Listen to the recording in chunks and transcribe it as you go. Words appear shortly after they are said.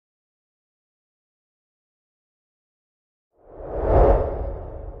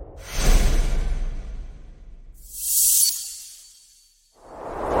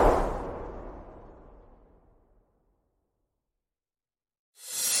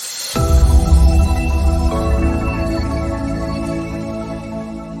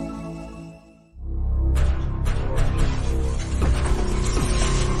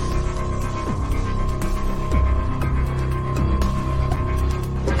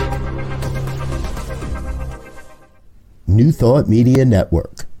New Thought Media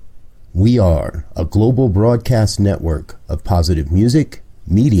Network. We are a global broadcast network of positive music,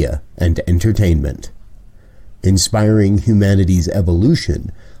 media, and entertainment, inspiring humanity's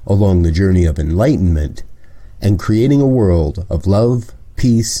evolution along the journey of enlightenment and creating a world of love,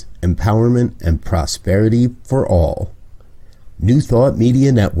 peace, empowerment, and prosperity for all. New Thought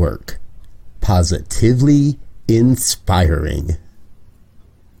Media Network. Positively inspiring.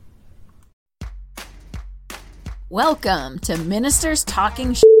 Welcome to Ministers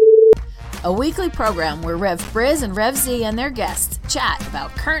Talking a weekly program where Rev Briz and Rev Z and their guests chat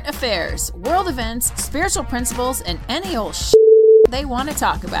about current affairs, world events, spiritual principles, and any old they want to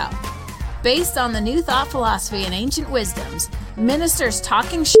talk about. Based on the New Thought philosophy and ancient wisdoms, Ministers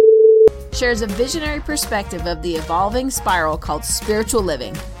Talking shares a visionary perspective of the evolving spiral called spiritual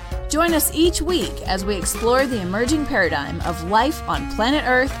living. Join us each week as we explore the emerging paradigm of life on planet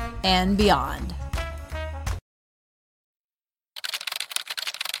Earth and beyond.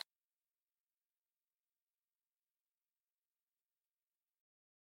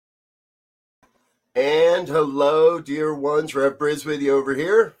 And hello, dear ones. Rev Briz with you over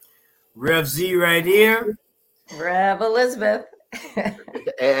here. Rev Z right here. Rev Elizabeth.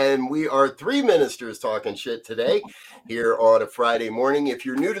 And we are three ministers talking shit today here on a Friday morning. If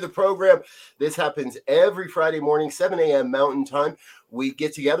you're new to the program, this happens every Friday morning, 7 a.m. Mountain Time. We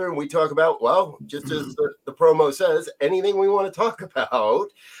get together and we talk about, well, just as the promo says, anything we want to talk about.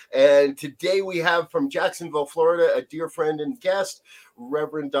 And today we have from Jacksonville, Florida, a dear friend and guest,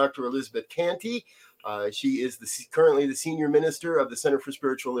 Reverend Dr. Elizabeth Cantey. She is currently the senior minister of the Center for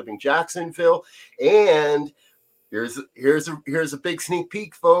Spiritual Living Jacksonville. And here's a big sneak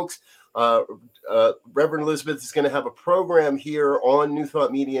peek, folks. Reverend Elizabeth is going to have a program here on New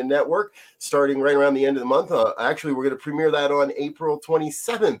Thought Media Network starting right around the end of the month. Actually, we're going to premiere that on April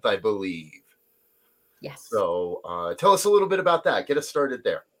 27th, I believe. Yes. So tell us a little bit about that. Get us started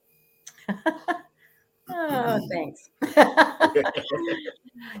there. Oh, thanks.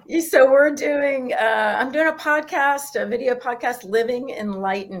 So we're doing, I'm doing a podcast, a video podcast, Living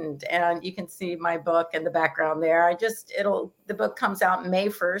Enlightened. And you can see my book in the background there. The book comes out May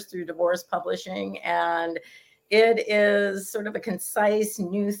 1st through Divorce Publishing. And it is sort of a concise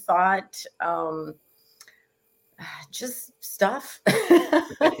new thought, just stuff.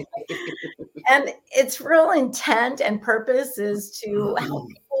 And its real intent and purpose is to help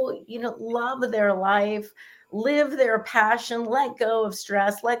people, love their life, live their passion, let go of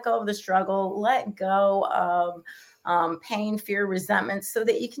stress, let go of the struggle, let go of pain, fear, resentment, so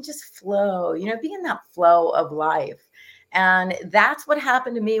that you can just flow, be in that flow of life. And that's what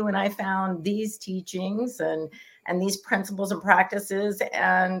happened to me when I found these teachings and these principles and practices.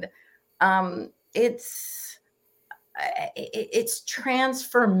 And it's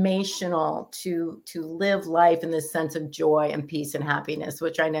transformational to live life in this sense of joy and peace and happiness,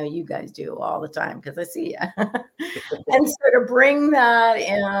 which I know you guys do all the time because I see you. And so to bring that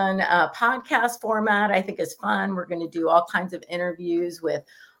in a podcast format, I think is fun. We're going to do all kinds of interviews with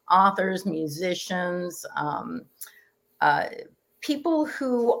authors, musicians, people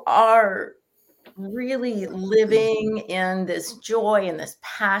who are really living in this joy and this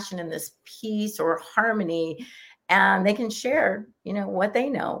passion and this peace or harmony. And they can share, what they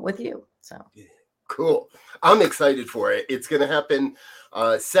know with you. So cool. I'm excited for it. It's going to happen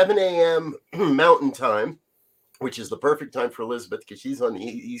 7 a.m. Mountain Time, which is the perfect time for Elizabeth because she's on the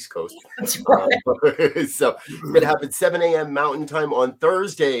East Coast. That's right. So it's going to happen 7 a.m. Mountain Time on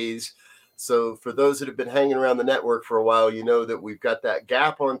Thursdays. So for those that have been hanging around the network for a while, you know that we've got that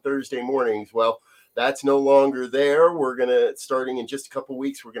gap on Thursday mornings. Well, that's no longer there. We're going to, starting in just a couple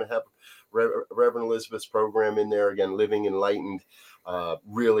weeks, we're going to have Reverend Elizabeth's program in there again, Living Enlightened.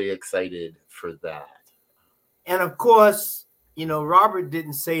 Really excited for that. And of course, Robert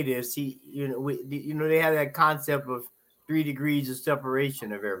didn't say this. He, they have that concept of 3 degrees of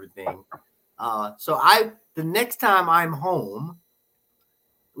separation of everything. So the next time I'm home,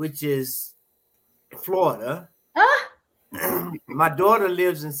 which is Florida, my daughter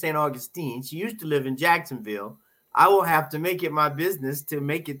lives in St. Augustine. She used to live in Jacksonville. I will have to make it my business to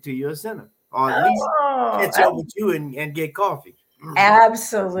make it to your center, or at least catch up with you and get coffee.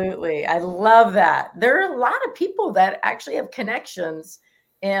 Absolutely. I love that. There are a lot of people that actually have connections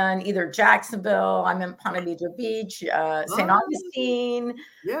in either Jacksonville, I'm in Ponte Vedra Beach, St. Augustine.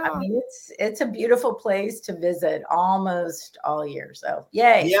 Yeah. I mean, it's a beautiful place to visit almost all year. So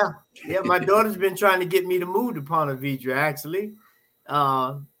yay. Yeah. My daughter's been trying to get me to move to Ponte Vedra, actually.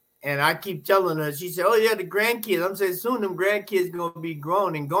 And I keep telling her, she said, oh, yeah, the grandkids. I'm saying soon them grandkids going to be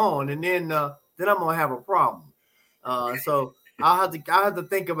grown and gone. And then I'm going to have a problem. So I'll have to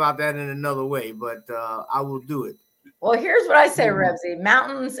think about that in another way, but I will do it. Well, here's what I say, Revsy: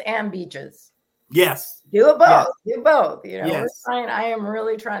 mountains and beaches. Yes. Do it both. Yes. Do both. You know, Yes. I am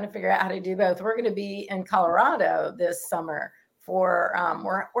really trying to figure out how to do both. We're going to be in Colorado this summer for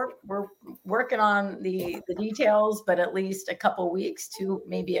we're working on the details, but at least a couple weeks to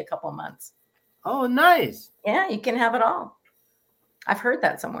maybe a couple months. Oh, nice. Yeah, you can have it all. I've heard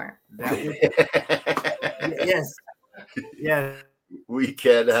that somewhere. Yes. Yeah. We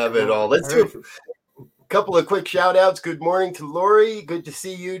can have it all. Let's do a couple of quick shout outs. Good morning to Lori. Good to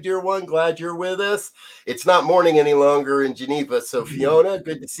see you, dear one. Glad you're with us. It's not morning any longer in Geneva. So Fiona,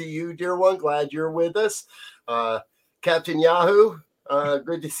 good to see you, dear one. Glad you're with us. Captain Yahoo,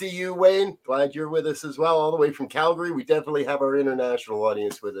 good to see you, Wayne. Glad you're with us as well, all the way from Calgary. We definitely have our international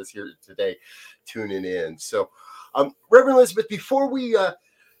audience with us here today, tuning in. So, Reverend Elizabeth, before we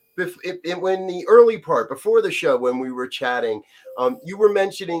when the early part before the show, when we were chatting, you were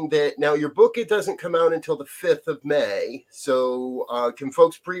mentioning that now your book, it doesn't come out until the 5th of May. So can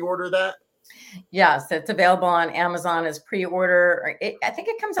folks pre-order that? Yes, it's available on Amazon as pre-order. I think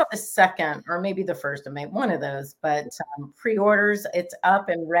it comes out the 2nd or maybe the 1st of May, one of those. But pre-orders, it's up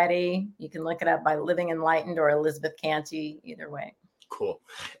and ready. You can look it up by Living Enlightened or Elizabeth Cantey, either way. Cool.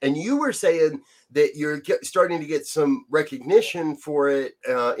 And you were saying that you're starting to get some recognition for it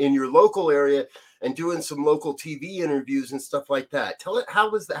in your local area and doing some local TV interviews and stuff like that. Tell it,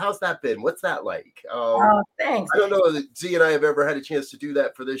 how's that been? What's that like? Thanks. I don't know that Z and I have ever had a chance to do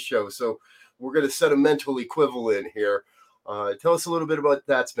that for this show, so we're going to set a mental equivalent here. Tell us a little bit about what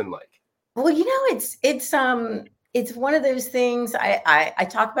that's been like. Well, you know, it's one of those things I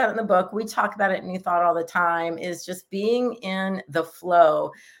talk about it in the book. We talk about it in New Thought all the time, is just being in the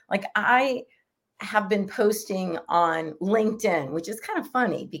flow. Like, I have been posting on LinkedIn, which is kind of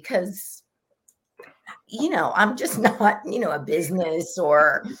funny because, you know, I'm just not, you know, a business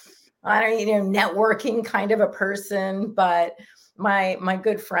or I don't, you know, networking kind of a person, but my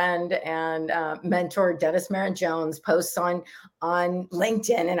good friend and mentor Dennis Merritt Jones posts on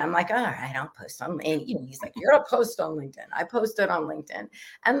LinkedIn, and I'm like, oh, I don't post on. And you know, he's like, you're a post on LinkedIn. I posted on LinkedIn,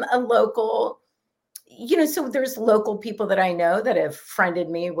 and a local, you know, so there's local people that I know that have friended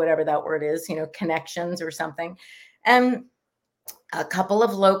me, whatever that word is, you know, connections or something, and a couple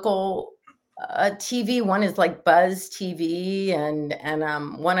of local TV. One is like Buzz TV, and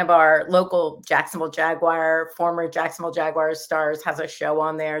one of our local former Jacksonville Jaguars stars has a show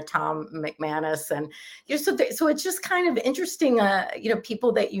on there, Tom McManus, and you know, so it's just kind of interesting, you know,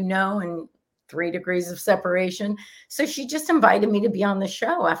 people that you know, and 3 degrees of separation. So she just invited me to be on the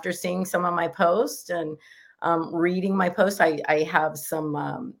show after seeing some of my posts and reading my posts. I have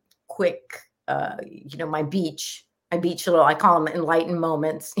some quick, you know, my beach little, I call them enlightened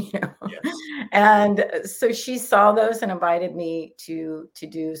moments, you know. Yes. And so she saw those and invited me to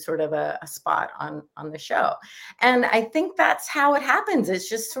do sort of a spot on the show. And I think that's how it happens. It's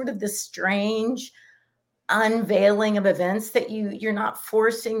just sort of this strange unveiling of events that you're not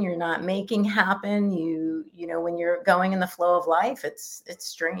forcing, you're not making happen. You know, when you're going in the flow of life, it's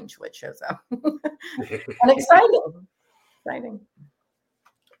strange what shows up. And exciting.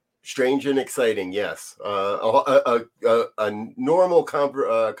 Strange and exciting, yes. A normal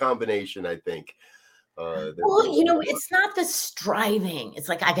combination, I think. Well, you know, it's not the striving. It's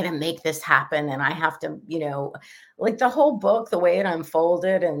like, I got to make this happen, and I have to, you know, like the whole book, the way it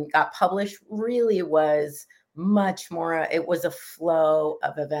unfolded and got published, really was much more. It was a flow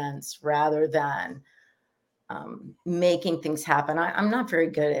of events rather than making things happen. I'm not very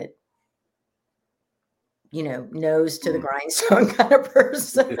good at, you know, nose to the grindstone kind of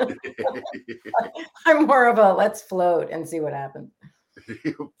person. I'm more of a let's float and see what happens.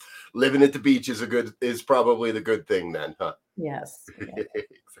 Living at the beach is probably the good thing then, huh? Yes. Yeah.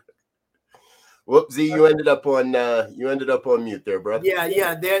 Whoops, Z, you ended up on mute there, brother.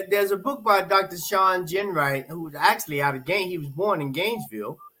 Yeah. There's a book by Dr. Sean Ginwright, who's actually out of He was born in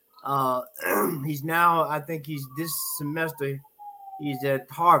Gainesville. He's now, I think he's this semester, he's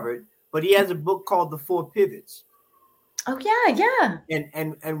at Harvard. But he has a book called The 4 Pivots. Oh yeah.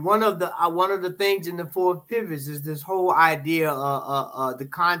 And one of the things in The 4 Pivots is this whole idea, the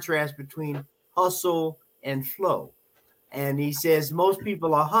contrast between hustle and flow. And he says most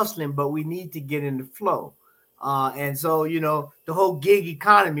people are hustling, but we need to get in the flow. And so, you know, the whole gig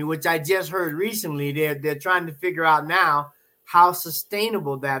economy, which I just heard recently, they're trying to figure out now how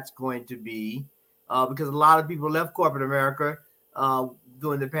sustainable that's going to be, because a lot of people left corporate America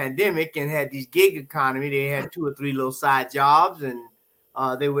during the pandemic and had these gig economy. They had 2 or 3 little side jobs, and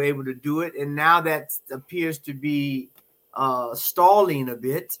they were able to do it. And now that appears to be stalling a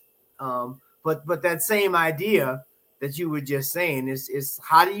bit. But that same idea that you were just saying is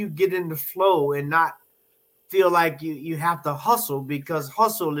how do you get in the flow and not feel like you have to hustle, because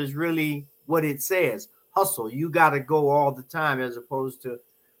hustle is really what it says. Hustle. You got to go all the time, as opposed to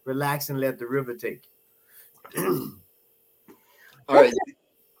relax and let the river take you. All right.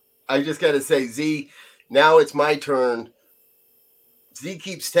 I just got to say, Z, now it's my turn. Z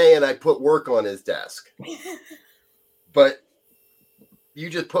keeps saying I put work on his desk, but you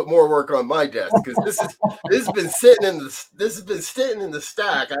just put more work on my desk, because this has been sitting in the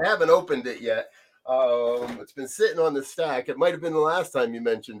stack. I haven't opened it yet. It's been sitting on the stack. It might have been the last time you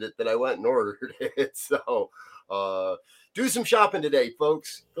mentioned it that I went and ordered it. So do some shopping today,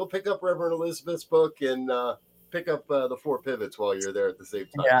 folks. Go pick up Reverend Elizabeth's book and pick up the 4 Pivots while you're there at the same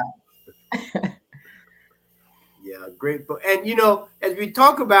time. Yeah. Yeah, great book. And, as we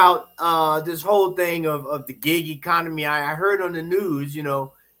talk about this whole thing of the gig economy, I heard on the news,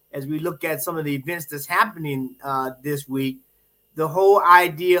 as we look at some of the events that's happening this week, the whole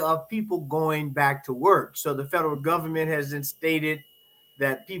idea of people going back to work. So the federal government has stated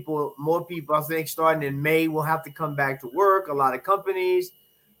that more people, I think, starting in May, will have to come back to work, a lot of companies.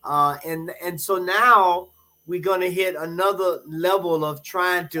 And so now we're going to hit another level of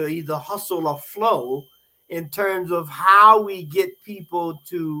trying to either hustle or flow, in terms of how we get people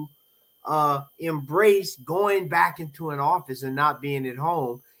to embrace going back into an office and not being at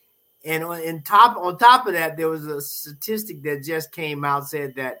home. And on top of that, there was a statistic that just came out,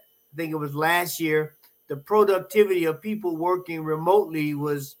 said that, I think it was last year, the productivity of people working remotely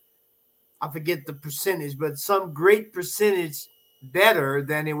was, I forget the percentage, but some great percentage better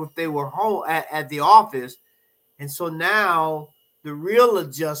than if they were home at the office. And so now the real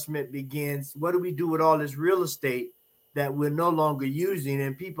adjustment begins. What do we do with all this real estate that we're no longer using,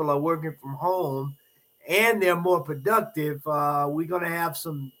 and people are working from home and they're more productive? We're going to have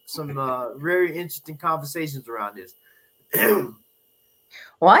some very interesting conversations around this.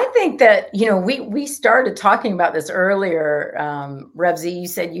 Well, I think that, we started talking about this earlier. Revzi, you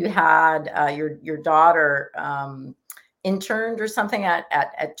said you had your daughter interned or something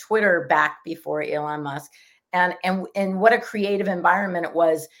at Twitter back before Elon Musk. And what a creative environment it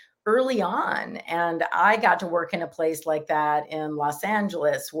was early on. And I got to work in a place like that in Los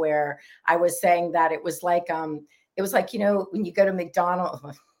Angeles, where I was saying that it was like, when you go to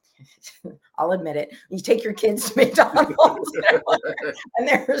McDonald's, I'll admit it, you take your kids to McDonald's, and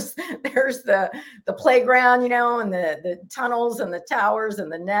there's the playground, and the tunnels and the towers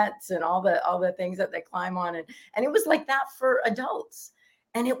and the nets and all the things that they climb on. And it was like that for adults.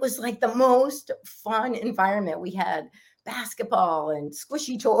 And it was like the most fun environment. We had basketball and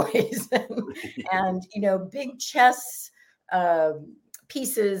squishy toys and big chess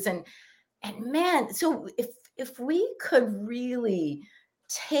pieces. And man, so if we could really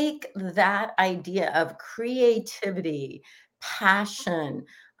take that idea of creativity, passion,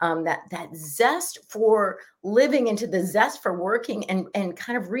 that zest for living into the zest for working, and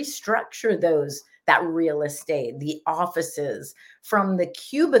kind of restructure that real estate, the offices, from the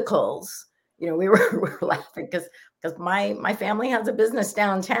cubicles. We were laughing because my family has a business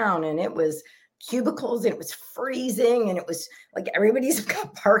downtown, and it was cubicles, and it was freezing, and it was like everybody's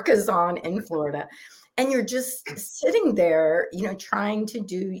got parkas on in Florida. And you're just sitting there, trying to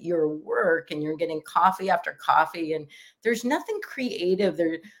do your work, and you're getting coffee after coffee, and there's nothing creative.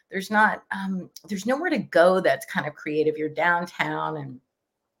 There's nowhere to go that's kind of creative. You're downtown, and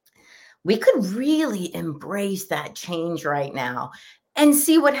we could really embrace that change right now and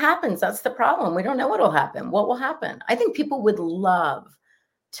see what happens. That's the problem. We don't know what will happen. What will happen? I think people would love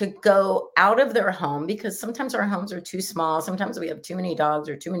to go out of their home, because sometimes our homes are too small. Sometimes we have too many dogs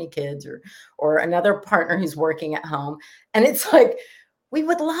or too many kids, or another partner who's working at home. And it's like, we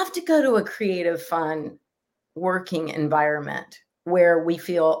would love to go to a creative, fun working environment where we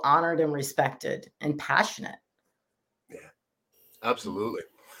feel honored and respected and passionate. Yeah, absolutely.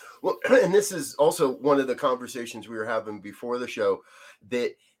 Well, and this is also one of the conversations we were having before the show,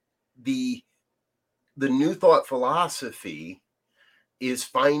 that the New Thought philosophy is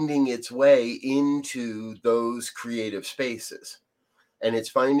finding its way into those creative spaces. And it's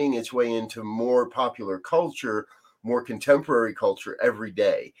finding its way into more popular culture, more contemporary culture every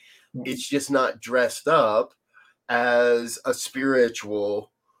day. It's just not dressed up as a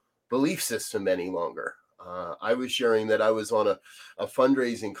spiritual belief system any longer. I was sharing that I was on a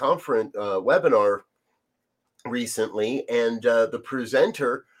fundraising conference webinar recently, and the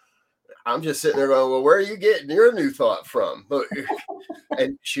presenter, I'm just sitting there going, well, where are you getting your new thought from?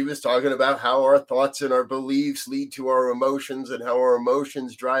 And she was talking about how our thoughts and our beliefs lead to our emotions, and how our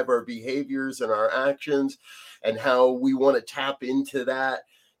emotions drive our behaviors and our actions, and how we want to tap into that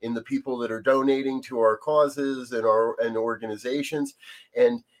in the people that are donating to our causes and organizations.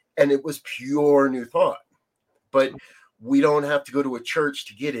 And it was pure new thought. but we don't have to go to a church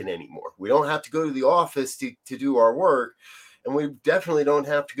to get it anymore. We don't have to go to the office to do our work. And we definitely don't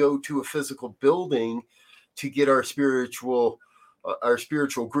have to go to a physical building to get our spiritual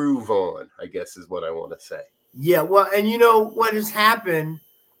groove on, I guess is what I want to say. Yeah, well, and you know what has happened?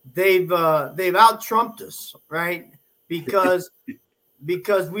 They've out-trumped us, right? Because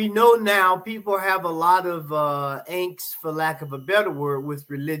we know now people have a lot of angst, for lack of a better word, with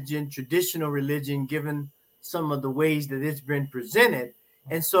religion, traditional religion, given some of the ways that it's been presented.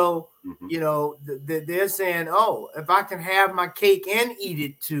 And so, you know, they're saying, oh, if I can have my cake and eat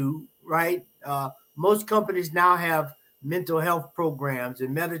it too, right? Most companies now have mental health programs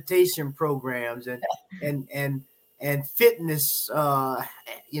and meditation programs and fitness,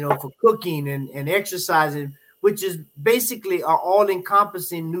 you know, for cooking and exercising, which is basically are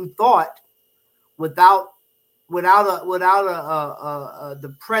all-encompassing new thought without the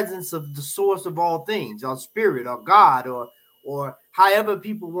presence of the source of all things, or spirit, or God, or however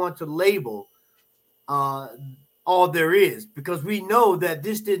people want to label all there is, because we know that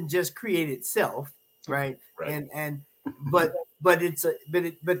this didn't just create itself, right? But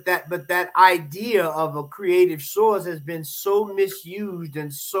that idea of a creative source has been so misused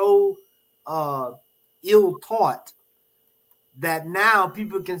and so ill taught that now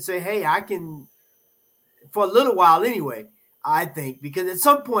people can say, hey, I can, for a little while anyway, I think, because at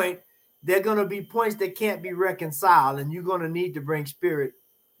some point there are going to be points that can't be reconciled, and you're going to need to bring spirit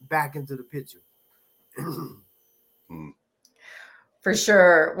back into the picture. For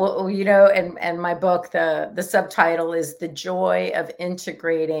sure. Well, you know, and my book, the subtitle is The Joy of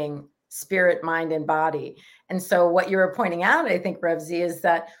Integrating Spirit, Mind, and Body. And so what you were pointing out, I think, Revzi, is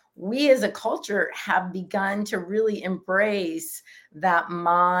that we as a culture have begun to really embrace that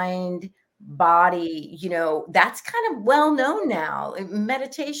mind, body, you know, that's kind of well known now.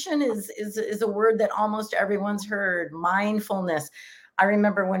 Meditation is a word that almost everyone's heard. Mindfulness. I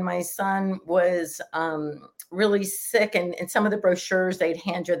remember when my son was really sick, and some of the brochures they'd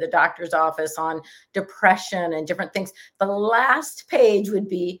hand you at the doctor's office on depression and different things, the last page would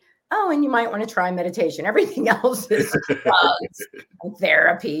be, oh, and you might want to try meditation. Everything else is drugs and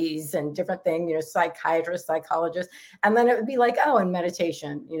therapies and different things, you know, psychiatrists, psychologists. And then it would be like, oh, and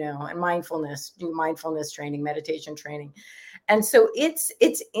meditation, you know, and mindfulness, do mindfulness training, meditation training. And so it's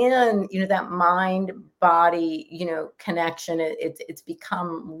in, you know, that mind body, you know, connection. It's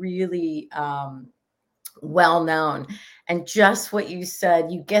become really well known. And just what you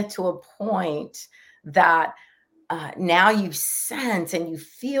said, you get to a point that now you sense and you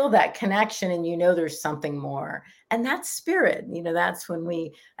feel that connection, and you know there's something more. And that's spirit. You know, that's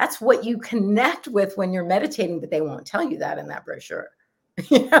what you connect with when you're meditating, but they won't tell you that in that brochure.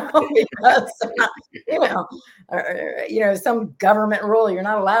 You know, because you know, some government rule you're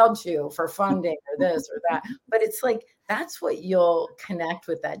not allowed to for funding or this or that. But it's like that's what you'll connect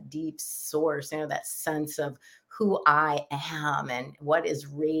with, that deep source, you know, that sense of who I am and what is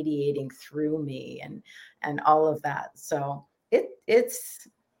radiating through me and all of that. So it's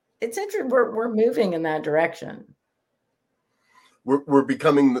interesting. We're moving in that direction. We're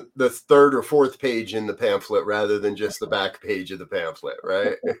becoming the third or fourth page in the pamphlet rather than just the back page of the pamphlet,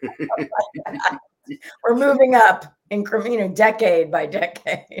 right? We're moving up, you know, decade by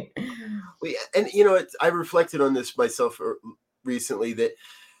decade. And you know, I reflected on this myself recently, that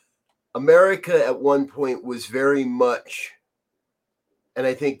America at one point was very much, and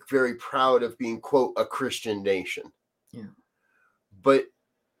I think very proud of being, quote, a Christian nation. Yeah. But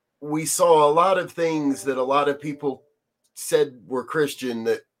we saw a lot of things that a lot of people said were Christian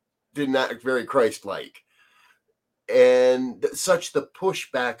that did not act very Christ-like. And such the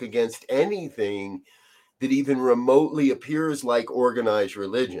pushback against anything that even remotely appears like organized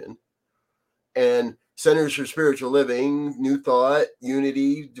religion. And Centers for Spiritual Living, New Thought,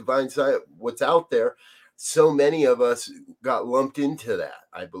 Unity, Divine Science, what's out there, so many of us got lumped into that,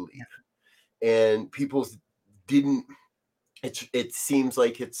 I believe. And people didn't, it seems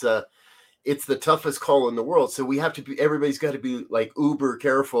like it's the toughest call in the world. So we have to be, everybody's got to be like uber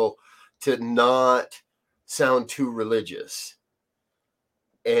careful to not sound too religious.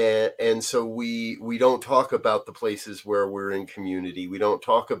 And so we don't talk about the places where we're in community. We don't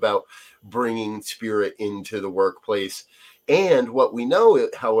talk about bringing spirit into the workplace. And what we know,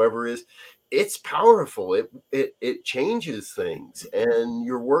 however, is it's powerful. It changes things, and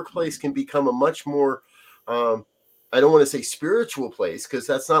your workplace can become a much more, I don't want to say spiritual place, because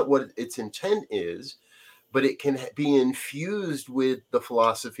that's not what its intent is, but it can be infused with the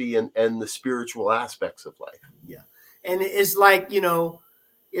philosophy and the spiritual aspects of life. Yeah. And it's like, you know,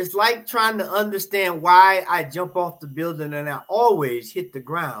 it's like trying to understand why I jump off the building and I always hit the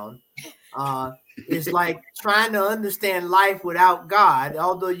ground. It's like trying to understand life without God.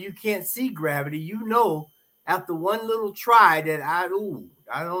 Although you can't see gravity, you know, after one little try that I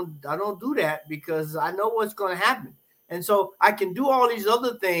don't do that because I know what's going to happen. And so I can do all these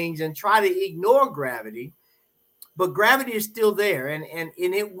other things and try to ignore gravity, but gravity is still there, and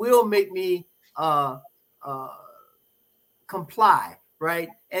it will make me comply, right?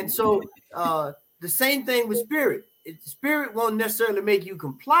 And so the same thing with spirit. Spirit won't necessarily make you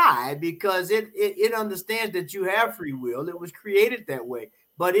comply because it understands that you have free will. It was created that way,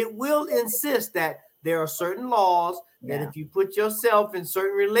 but it will insist that there are certain laws that if you put yourself in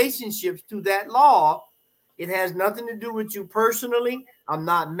certain relationships to that law, it has nothing to do with you personally. I'm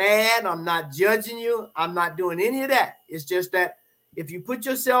not mad. I'm not judging you. I'm not doing any of that. It's just that if you put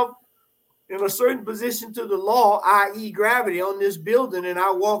yourself in a certain position to the law, i.e. gravity, on this building, and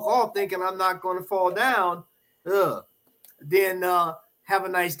I walk off thinking I'm not going to fall down, then have a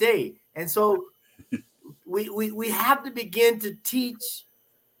nice day. And so we have to begin to teach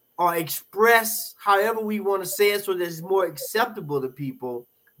or express however we want to say it so that it's more acceptable to people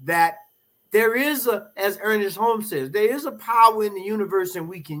that there is as Ernest Holmes says, there is a power in the universe and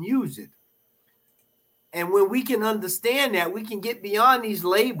we can use it. And when we can understand that, we can get beyond these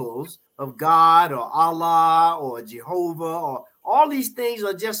labels of God or Allah or Jehovah, or all these things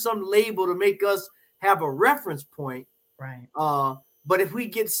are just some label to make us have a reference point. Right. But if we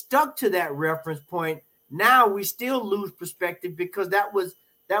get stuck to that reference point, now we still lose perspective because that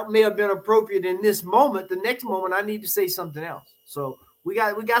may have been appropriate in this moment. The next moment, I need to say something else. So we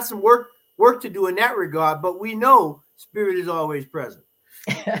got some work to do in that regard, but we know spirit is always present.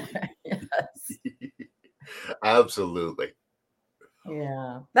 Yes. Absolutely.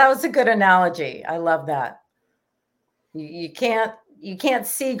 Yeah, that was a good analogy. I love that. You can't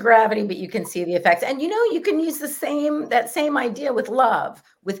see gravity, but you can see the effects. And you can use that same idea with love,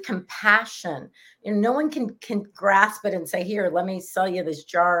 with compassion. No one can grasp it and say, "Here, let me sell you this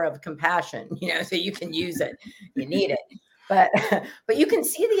jar of compassion," so you can use it. You need it. But you can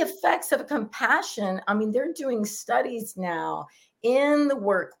see the effects of compassion. I mean, they're doing studies now in the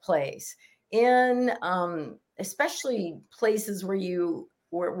workplace, in especially places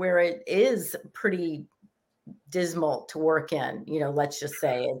where it is pretty dismal to work in. Let's just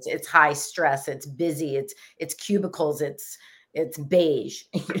say it's high stress, it's busy, it's cubicles, it's beige.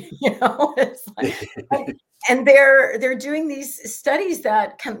 It's like, and they're doing these studies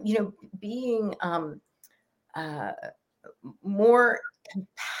that being more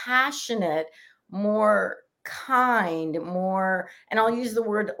compassionate, more kind, more, and I'll use the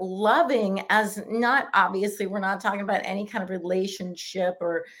word loving as not, obviously we're not talking about any kind of relationship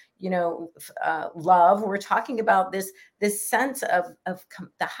or love. We're talking about this sense of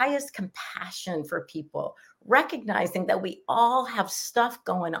the highest compassion for people, recognizing that we all have stuff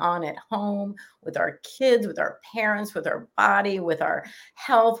going on at home with our kids, with our parents, with our body, with our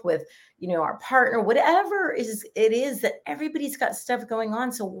health, with our partner, whatever it is that everybody's got stuff going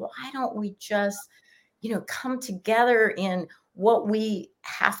on. So why don't we just come together in what we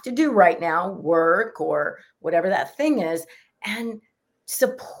have to do right now, work or whatever that thing is, and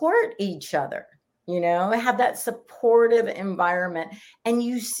support each other, have that supportive environment. And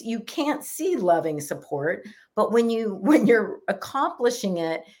you can't see loving support, but when you're accomplishing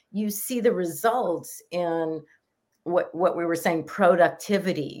it, you see the results in what we were saying,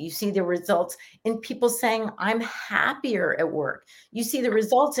 productivity. You see the results in people saying, I'm happier at work. You see the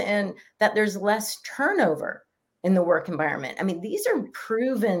results in that there's less turnover in the work environment. I mean, these are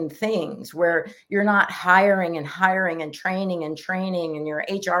proven things where you're not hiring and training and your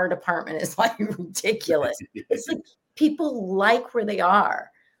HR department is like ridiculous. It's like people like where they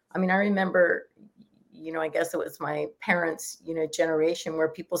are. I mean, I remember, I guess it was my parents, generation where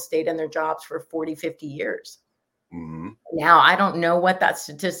people stayed in their jobs for 40, 50 years. Mm-hmm. Now, I don't know what that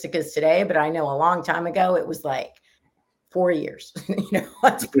statistic is today, but I know a long time ago, it was like 4 years.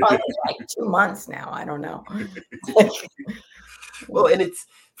 It's probably like 2 months now. I don't know. Well, and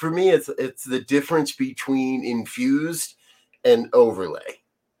for me, it's the difference between infused and overlay.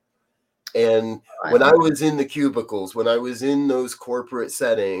 And when I was in the cubicles, when I was in those corporate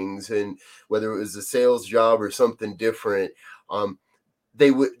settings, and whether it was a sales job or something different,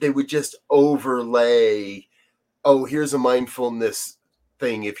 they would just overlay, oh, here's a mindfulness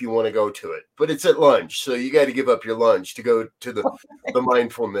thing if you want to go to it, but it's at lunch, so you got to give up your lunch to go to the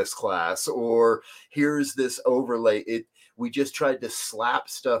mindfulness class, or here's this overlay. We just tried to slap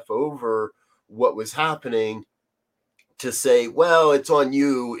stuff over what was happening to say, well, it's on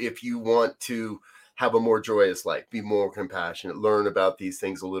you if you want to have a more joyous life, be more compassionate, learn about these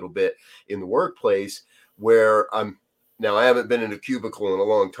things a little bit in the workplace, where I'm Now, I haven't been in a cubicle in a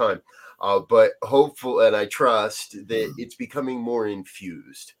long time, but hopeful, and I trust that it's becoming more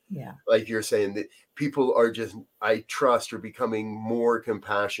infused. Yeah. Like you're saying, that people are just, I trust, are becoming more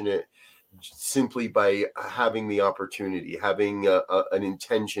compassionate simply by having the opportunity, having an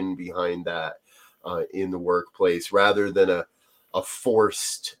intention behind that in the workplace, rather than a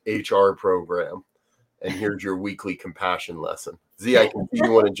forced HR program. And here's your weekly compassion lesson. Z, I can see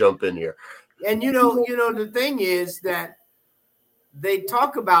you want to jump in here. And the thing is that they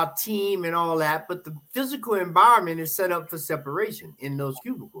talk about team and all that, but the physical environment is set up for separation in those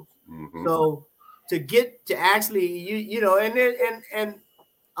cubicles. Mm-hmm. So to get to actually, and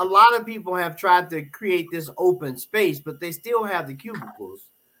a lot of people have tried to create this open space, but they still have the cubicles.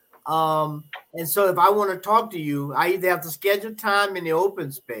 And so if I want to talk to you, I either have to schedule time in the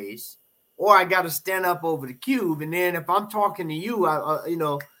open space, or I got to stand up over the cube. And then if I'm talking to you,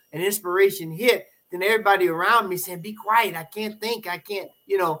 an inspiration hit, then everybody around me saying, be quiet. I can't think. I can't,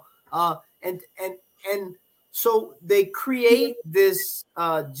 and so they create this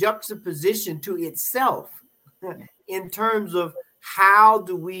juxtaposition to itself in terms of how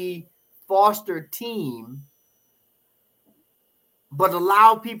do we foster team, but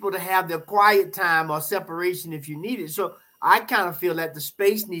allow people to have their quiet time or separation if you need it. So I kind of feel that the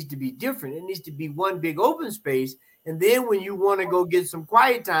space needs to be different. It needs to be one big open space. And then when you want to go get some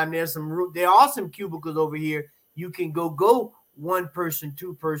quiet time, there are some cubicles over here. You can go one person,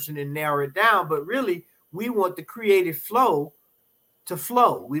 two person, and narrow it down. But really, we want the creative flow to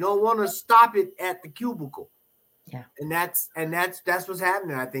flow. We don't want to stop it at the cubicle. Yeah. And that's what's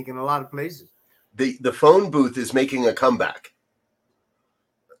happening, I think, in a lot of places. The phone booth is making a comeback.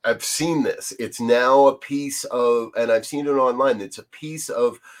 I've seen this. It's now a piece of, and I've seen it online, it's a piece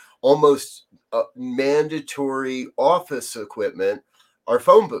of almost mandatory office equipment, are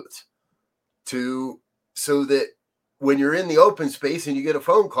phone booths, so that when you're in the open space and you get a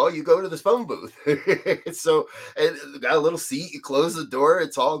phone call, you go to this phone booth. So, and got a little seat, you close the door,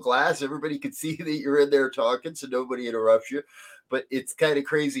 it's all glass, everybody can see that you're in there talking, so nobody interrupts you. But it's kind of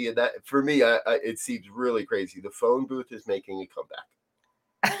crazy, and that, for me, it seems really crazy. The phone booth is making a comeback.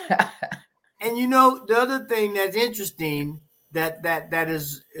 And the other thing that's interesting that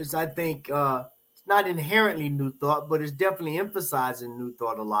is I think it's not inherently New Thought, but it's definitely emphasizing New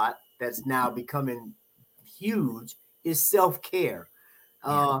Thought a lot. That's now becoming huge, is self-care.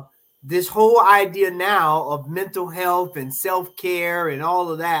 This whole idea now of mental health and self-care and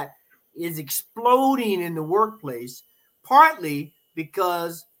all of that is exploding in the workplace, partly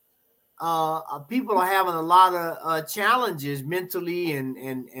because people are having a lot of challenges mentally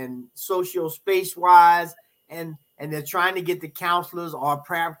and social space wise, and they're trying to get the counselors or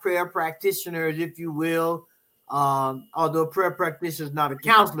prayer practitioners, if you will. Although prayer practitioner is not a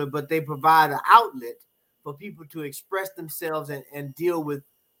counselor, but they provide an outlet for people to express themselves and deal with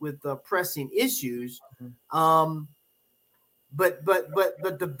pressing issues. But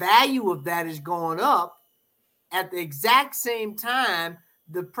the value of that is going up. At the exact same time,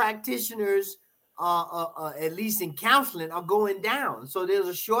 the practitioners, at least in counseling, are going down. So there's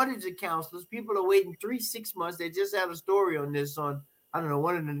a shortage of counselors. People are waiting 3-6 months. They just had a story on this on, I don't know,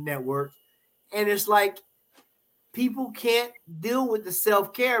 one of the networks. And it's like people can't deal with the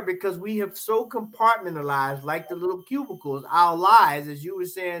self-care because we have so compartmentalized, like the little cubicles, our lives, as you were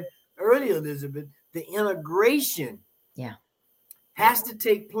saying earlier, Elizabeth, the integration has to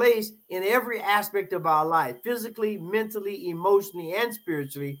take place in every aspect of our life, physically, mentally, emotionally, and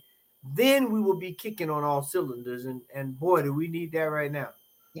spiritually. Then we will be kicking on all cylinders. And boy, do we need that right now.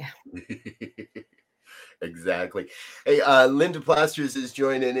 Yeah. Exactly. Hey, Linda Plasters is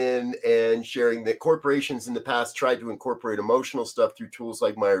joining in and sharing that corporations in the past tried to incorporate emotional stuff through tools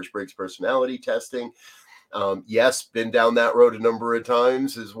like Myers-Briggs personality testing. Yes, been down that road a number of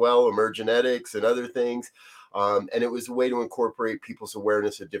times as well, emergenetics and other things. And it was a way to incorporate people's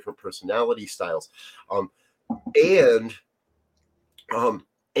awareness of different personality styles. And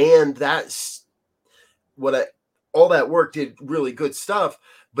that's what all that work did, really good stuff,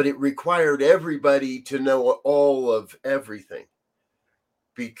 but it required everybody to know all of everything,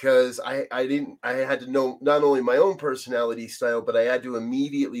 because I had to know not only my own personality style, but I had to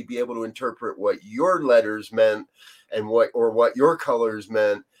immediately be able to interpret what your letters meant and what your colors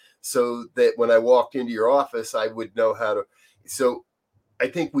meant, so that when I walked into your office, I would know how to. So I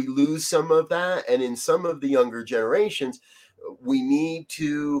think we lose some of that. And in some of the younger generations, we need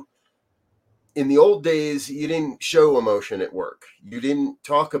to, in the old days, you didn't show emotion at work. You didn't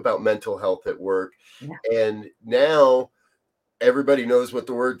talk about mental health at work. Yeah. And now everybody knows what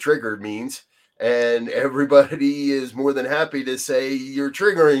the word triggered means. And everybody is more than happy to say, you're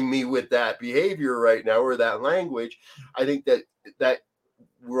triggering me with that behavior right now, or that language. I think that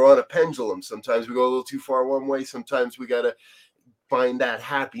we're on a pendulum. Sometimes we go a little too far one way. Sometimes we got to find that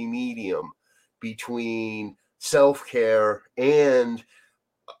happy medium between self-care and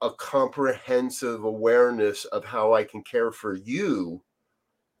a comprehensive awareness of how I can care for you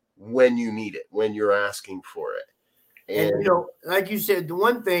when you need it, when you're asking for it. And like you said, the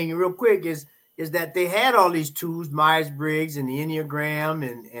one thing real quick is that they had all these tools, Myers-Briggs and the Enneagram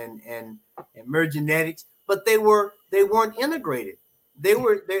and Mergenetics, but they weren't integrated. They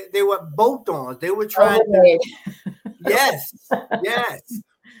were bolt-ons. They were trying to yes.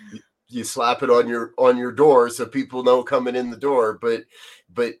 You slap it on your door so people know coming in the door, but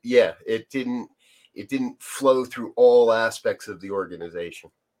yeah, it didn't flow through all aspects of the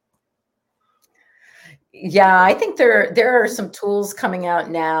organization. Yeah, I think there are some tools coming out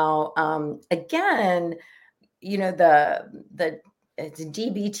now. Again, the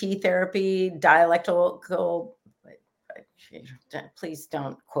DBT therapy, dialectical. Please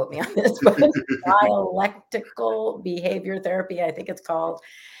don't quote me on this, but dialectical behavior therapy, I think it's called,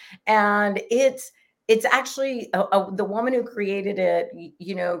 and it's actually the woman who created it,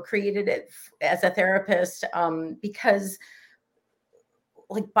 created it as a therapist because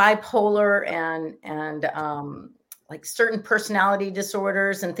like bipolar and like certain personality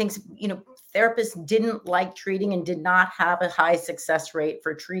disorders and things, therapists didn't like treating and did not have a high success rate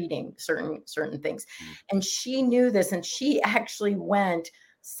for treating certain things. And she knew this, and she actually went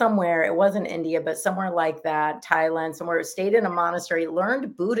somewhere, it wasn't India, but somewhere like that, Thailand, somewhere, stayed in a monastery,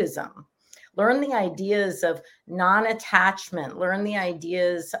 learned Buddhism, learned the ideas of non-attachment, learned the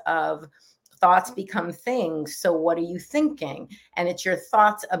ideas of thoughts become things. So what are you thinking? And it's your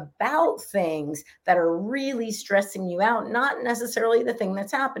thoughts about things that are really stressing you out, not necessarily the thing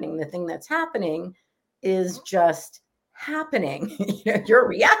that's happening. The thing that's happening is just happening. Your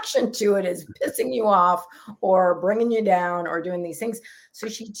reaction to it is pissing you off or bringing you down or doing these things. So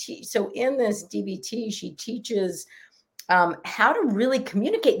so in this DBT, she teaches how to really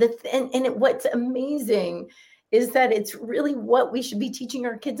communicate. What's amazing is that it's really what we should be teaching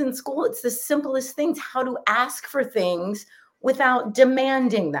our kids in school. It's the simplest things, how to ask for things without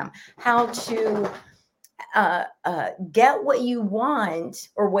demanding them, how to get what you want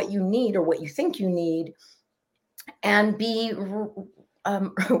or what you need or what you think you need, and be,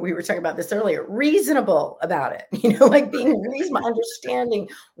 we were talking about this earlier, reasonable about it, like being reasonable, understanding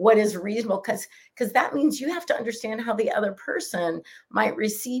what is reasonable, because that means you have to understand how the other person might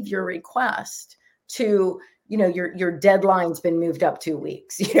receive your request to, your deadline's been moved up 2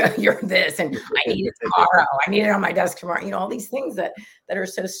 weeks, you're this, and I need it tomorrow. I need it on my desk tomorrow. All these things that are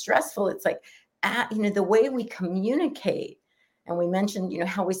so stressful. It's like, the way we communicate, and we mentioned,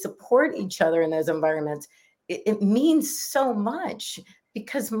 how we support each other in those environments. It means so much,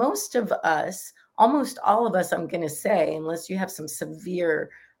 because most of us, almost all of us, I'm going to say, unless you have some severe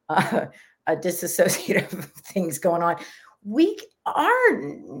disassociative things going on, we are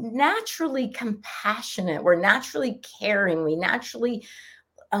naturally compassionate. We're naturally caring. We naturally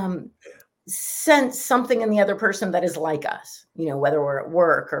sense something in the other person that is like us, whether we're at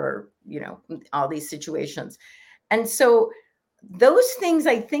work or, all these situations. And so those things,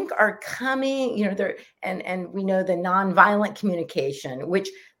 I think, are coming, they're, and we know the nonviolent communication, which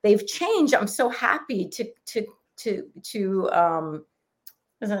they've changed. I'm so happy to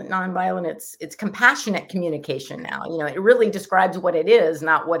isn't nonviolent, it's compassionate communication now. It really describes what it is,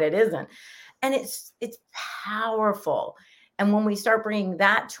 not what it isn't. And it's powerful. And when we start bringing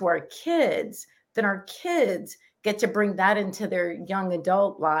that to our kids, then our kids get to bring that into their young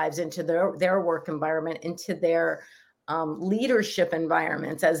adult lives, into their work environment, into their leadership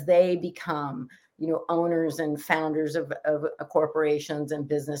environments as they become, owners and founders of corporations and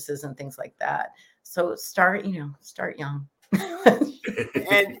businesses and things like that. So start young.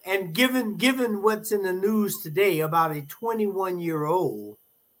 and given what's in the news today about a 21-year-old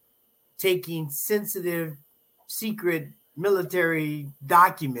taking sensitive, secret military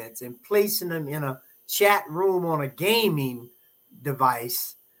documents and placing them in a chat room on a gaming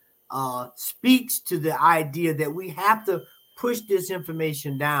device, speaks to the idea that we have to push this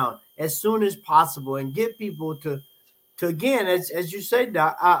information down as soon as possible and get people to again, as you said,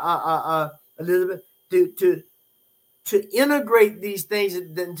 Elizabeth, to integrate these things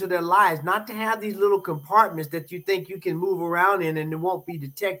into their lives, not to have these little compartments that you think you can move around in and it won't be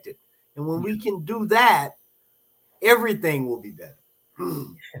detected. And when we can do that, everything will be better.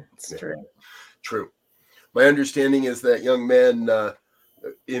 It's true. True. My understanding is that young man,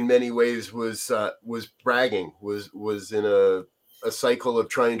 in many ways, was bragging, was in a a cycle of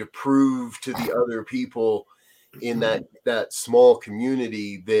trying to prove to the other people in that small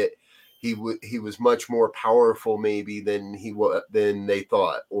community that he was much more powerful maybe than they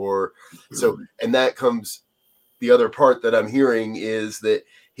thought, or so. And that comes, the other part that I'm hearing is that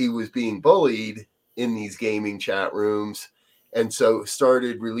he was being bullied in these gaming chat rooms, and so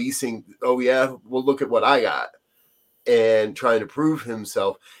started releasing, oh yeah, well look at what I got, and trying to prove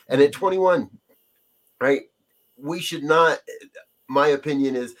himself. And at 21, right, we should not, my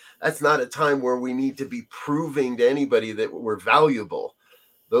opinion is, that's not a time where we need to be proving to anybody that we're valuable.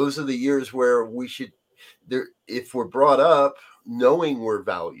 Those are the years where we should, if we're brought up knowing we're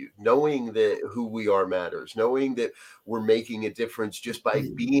valued, knowing that who we are matters, knowing that we're making a difference just by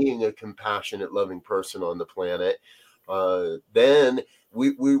being a compassionate, loving person on the planet, then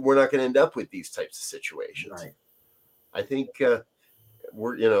we're not going to end up with these types of situations. Right. I think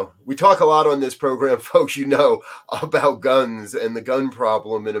we talk a lot on this program, folks, about guns and the gun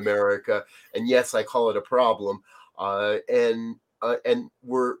problem in America. And yes, I call it a problem. And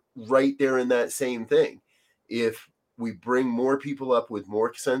we're right there in that same thing. If we bring more people up with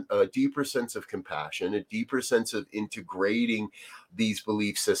a deeper sense of compassion, a deeper sense of integrating these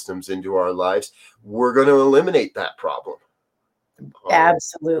belief systems into our lives, we're going to eliminate that problem.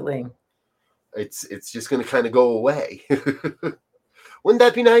 Absolutely. It's just going to kind of go away. Wouldn't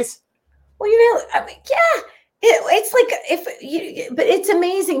that be nice? Well, I mean, yeah. It's like but it's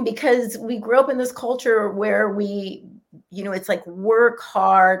amazing because we grew up in this culture where we, it's like work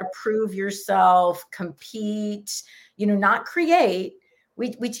hard, prove yourself, compete, not create.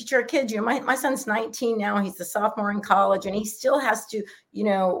 We teach our kids, my son's 19 now, he's a sophomore in college, and he still has to,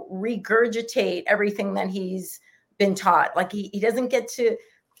 regurgitate everything that he's been taught. Like he doesn't get to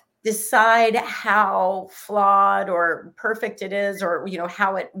decide how flawed or perfect it is, or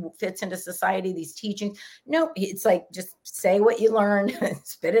how it fits into society, these teachings. No, it's like, just say what you learned,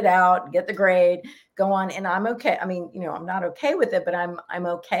 spit it out, get the grade, go on. And I'm okay. I mean, I'm not okay with it, but I'm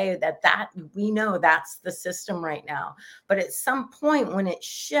okay that we know that's the system right now. But at some point when it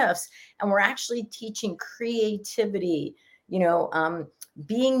shifts and we're actually teaching creativity,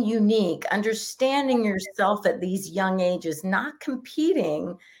 being unique, understanding yourself at these young ages, not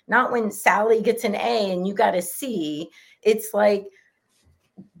competing, not when Sally gets an A and you got a C. It's like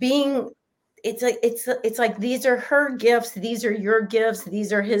it's like these are her gifts, these are your gifts,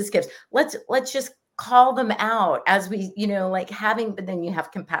 these are his gifts. Let's just call them out as we, but then you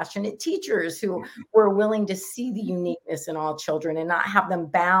have compassionate teachers who were willing to see the uniqueness in all children and not have them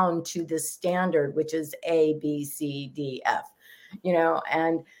bound to the standard, which is A, B, C, D, F.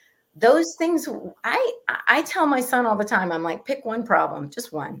 And those things, I tell my son all the time, I'm like, pick one problem,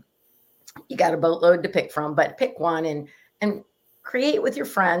 just one. You got a boatload to pick from, but pick one and create with your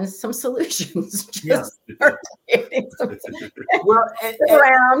friends some solutions. Start creating some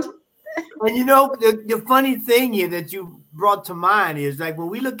around. And the funny thing here that you brought to mind is, like, when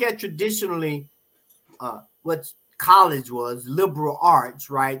we look at traditionally what college was, liberal arts,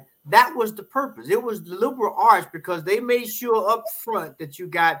 right? That was the purpose. It was the liberal arts because they made sure up front that you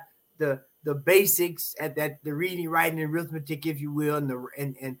got the basics at that, the reading, writing, and arithmetic, if you will,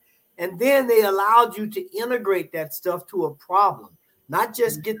 and then they allowed you to integrate that stuff to a problem, not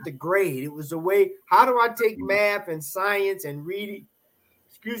just get the grade. It was a way, how do I take math and science and reading,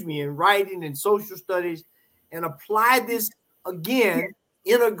 and writing and social studies and apply this again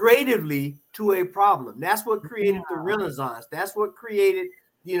integratively to a problem? That's what created the Renaissance. That's what created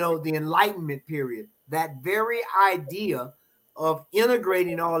the Enlightenment period. That very idea of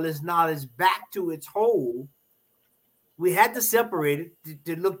integrating all this knowledge back to its whole. We had to separate it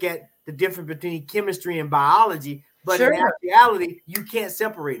to look at the difference between chemistry and biology, but in reality, you can't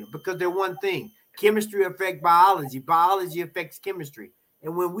separate them because they're one thing. Chemistry affects biology. Biology affects chemistry.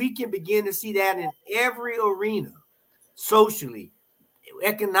 And when we can begin to see that in every arena, socially,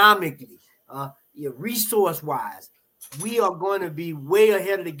 economically, resource-wise, we are going to be way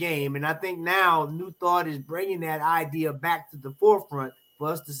ahead of the game. And I think now New Thought is bringing that idea back to the forefront for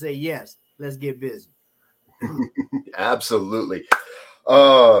us to say, yes, let's get busy. Absolutely.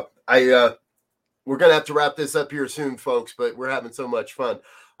 We're going to have to wrap this up here soon, folks, but we're having so much fun.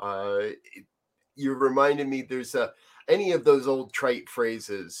 You reminded me, there's any of those old trite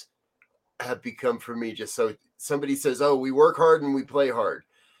phrases have become for me just so somebody says, oh, we work hard and we play hard.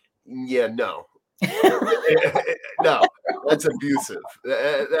 Yeah, no. No, that's abusive.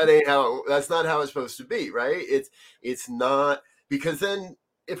 That ain't how. That's not how it's supposed to be, right? It's not, because then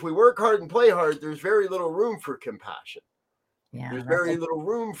if we work hard and play hard, there's very little room for compassion. Yeah, there's very little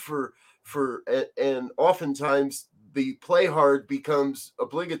room for and oftentimes the play hard becomes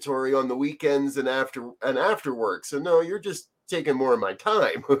obligatory on the weekends and after work. So no, you're just taking more of my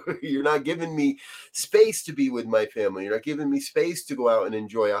time. You're not giving me space to be with my family. You're not giving me space to go out and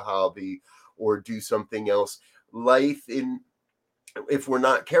enjoy a hobby or do something else. Life, if we're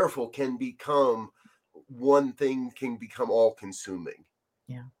not careful, can become one thing, can become all consuming.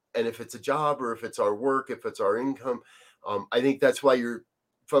 Yeah. And if it's a job or if it's our work, if it's our income, I think that's why you're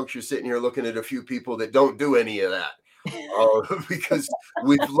sitting here looking at a few people that don't do any of that. Because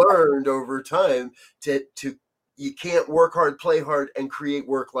we've learned over time to you can't work hard, play hard, and create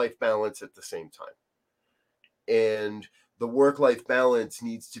work-life balance at the same time. And the work-life balance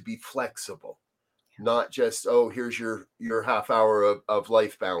needs to be flexible, not just, oh, here's your half hour of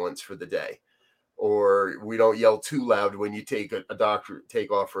life balance for the day, or we don't yell too loud when you take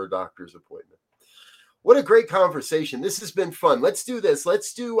take off for a doctor's appointment. What a great conversation. This has been fun. Let's do this.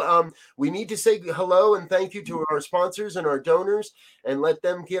 We need to say hello and thank you to our sponsors and our donors and let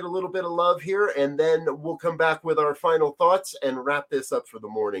them get a little bit of love here. And then we'll come back with our final thoughts and wrap this up for the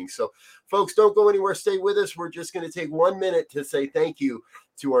morning. So folks, don't go anywhere. Stay with us. We're just going to take 1 minute to say thank you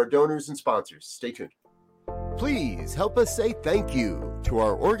to our donors and sponsors. Stay tuned. Please help us say thank you to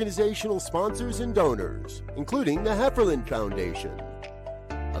our organizational sponsors and donors, including the Hefferland Foundation,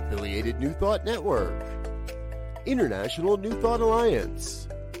 Affiliated New Thought Network, International New Thought Alliance,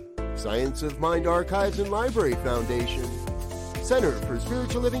 Science of Mind Archives and Library Foundation, Center for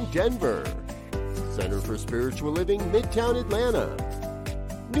Spiritual Living Denver, Center for Spiritual Living Midtown Atlanta,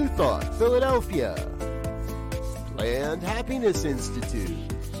 New Thought Philadelphia, Planned Happiness Institute,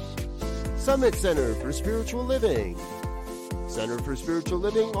 Summit Center for Spiritual Living, Center for Spiritual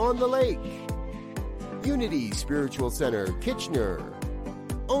Living on the Lake, Unity Spiritual Center Kitchener,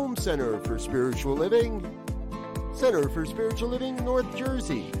 Om Center for Spiritual Living, Center for Spiritual Living North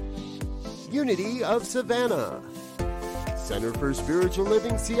Jersey, Unity of Savannah, Center for Spiritual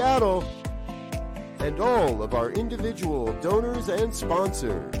Living Seattle, and all of our individual donors and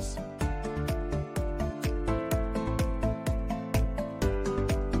sponsors.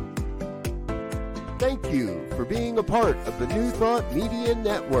 Thank you for being a part of the New Thought Media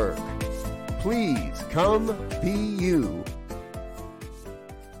Network. Please come be you.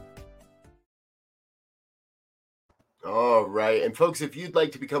 All right. And folks, if you'd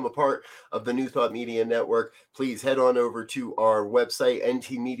like to become a part of the New Thought Media Network, please head on over to our website,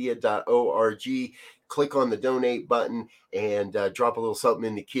 ntmedia.org. Click on the donate button and drop a little something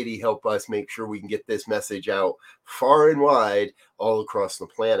in the kitty. Help us make sure we can get this message out far and wide all across the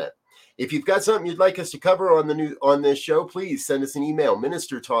planet. If you've got something you'd like us to cover on this show, please send us an email,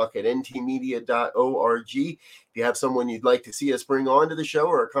 ministertalk@ntmedia.org. If you have someone you'd like to see us bring on to the show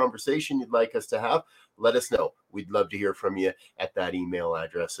or a conversation you'd like us to have, let us know. We'd love to hear from you at that email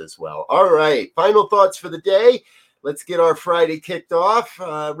address as well. All right, final thoughts for the day. Let's get our Friday kicked off.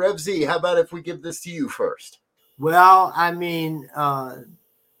 Rev Z, how about if we give this to you first? Well, I mean, I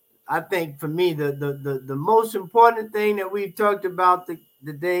think for me, the most important thing that we've talked about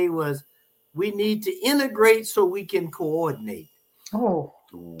today was we need to integrate so we can coordinate. Oh.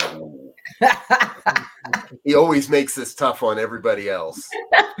 He always makes this tough on everybody else.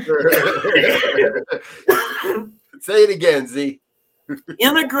 Say it again, Z.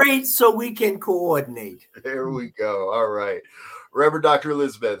 Integrate so we can coordinate. There we go. All right. Reverend Dr.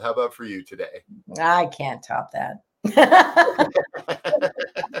 Elizabeth, how about for you today? I can't top that.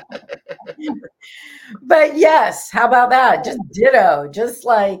 But yes, how about that? Just ditto, just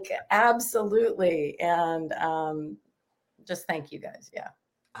like absolutely. And just thank you guys. Yeah.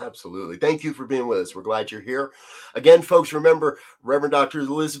 Absolutely. Thank you for being with us. We're glad you're here. Again, folks, remember Reverend Dr.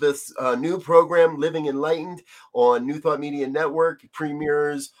 Elizabeth's new program, Living Enlightened, on New Thought Media Network,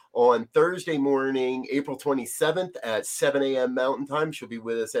 premieres on Thursday morning, April 27th at 7 a.m. Mountain Time. She'll be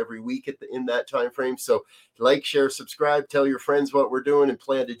with us every week in that time frame. So like, share, subscribe, tell your friends what we're doing, and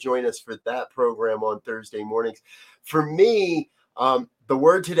plan to join us for that program on Thursday mornings. For me, the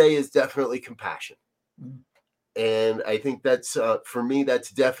word today is definitely compassion. And I think that's, for me,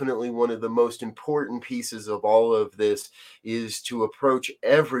 that's definitely one of the most important pieces of all of this, is to approach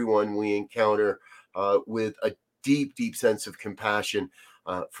everyone we encounter with a deep, deep sense of compassion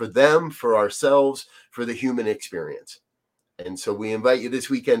for them, for ourselves, for the human experience. And so we invite you this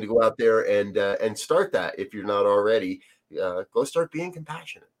weekend to go out there and start that. If you're not already, go start being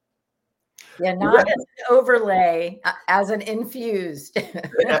compassionate. Yeah, not as an overlay, as an infused.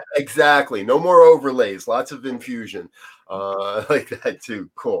 Exactly. No more overlays, lots of infusion. I like that too.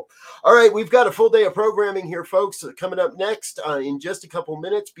 Cool. All right, we've got a full day of programming here, folks. Coming up next in just a couple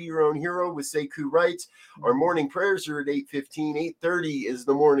minutes, Be Your Own Hero with Sekou Writes. Our morning prayers are at 8:15. 8:30 is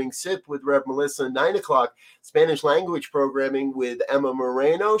the morning sip with Rev Melissa. 9 o'clock, Spanish language programming with Emma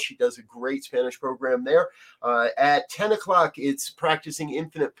Moreno. She does a great Spanish program there. At 10 o'clock, it's Practicing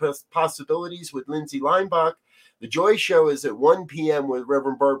Infinite Possibilities with Lindsay Leinbach. The Joy Show is at 1 p.m. with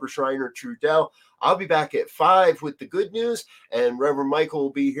Reverend Barbara Schreiner Trudell. I'll be back at 5 with the good news, and Reverend Michael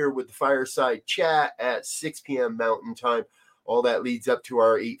will be here with the fireside chat at 6 p.m. Mountain Time. All that leads up to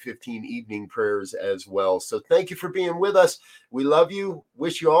our 8:15 evening prayers as well. So thank you for being with us. We love you,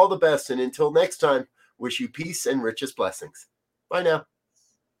 wish you all the best, and until next time, wish you peace and richest blessings. Bye now.